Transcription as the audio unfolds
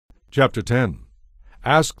Chapter 10.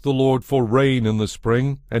 Ask the Lord for rain in the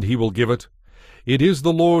spring, and he will give it. It is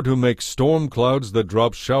the Lord who makes storm clouds that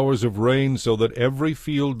drop showers of rain, so that every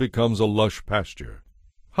field becomes a lush pasture.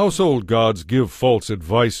 Household gods give false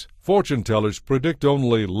advice, fortune-tellers predict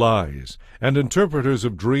only lies, and interpreters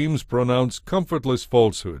of dreams pronounce comfortless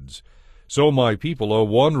falsehoods. So my people are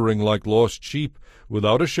wandering like lost sheep,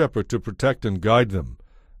 without a shepherd to protect and guide them.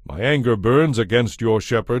 My anger burns against your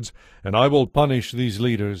shepherds, and I will punish these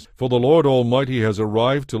leaders, for the Lord Almighty has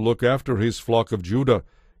arrived to look after his flock of Judah.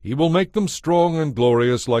 He will make them strong and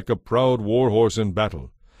glorious like a proud war-horse in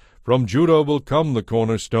battle. From Judah will come the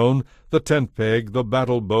cornerstone, the tent peg, the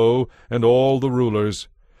battle bow, and all the rulers.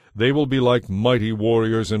 They will be like mighty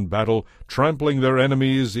warriors in battle, trampling their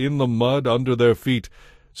enemies in the mud under their feet.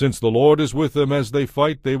 Since the Lord is with them as they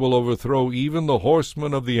fight, they will overthrow even the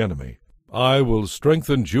horsemen of the enemy. I will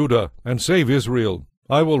strengthen Judah and save Israel.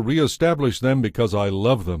 I will re-establish them because I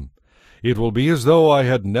love them. It will be as though I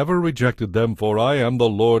had never rejected them, for I am the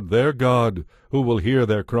Lord their God, who will hear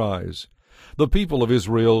their cries. The people of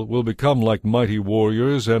Israel will become like mighty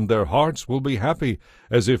warriors, and their hearts will be happy,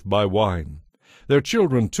 as if by wine. Their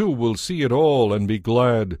children too will see it all and be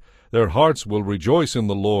glad. Their hearts will rejoice in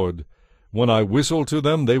the Lord. When I whistle to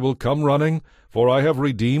them, they will come running, for I have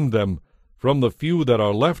redeemed them. From the few that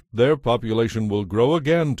are left, their population will grow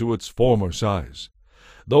again to its former size.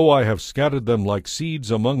 Though I have scattered them like seeds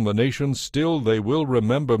among the nations, still they will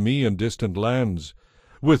remember me in distant lands.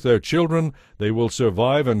 With their children they will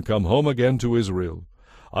survive and come home again to Israel.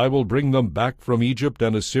 I will bring them back from Egypt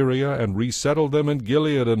and Assyria and resettle them in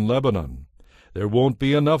Gilead and Lebanon. There won't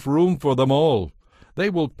be enough room for them all. They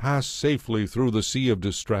will pass safely through the sea of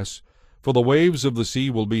distress, for the waves of the sea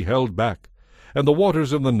will be held back, and the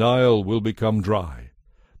waters of the Nile will become dry.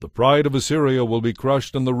 The pride of Assyria will be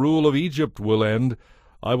crushed, and the rule of Egypt will end.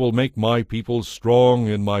 I will make my people strong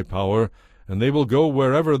in my power, and they will go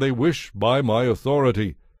wherever they wish by my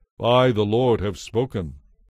authority. I, the Lord, have spoken.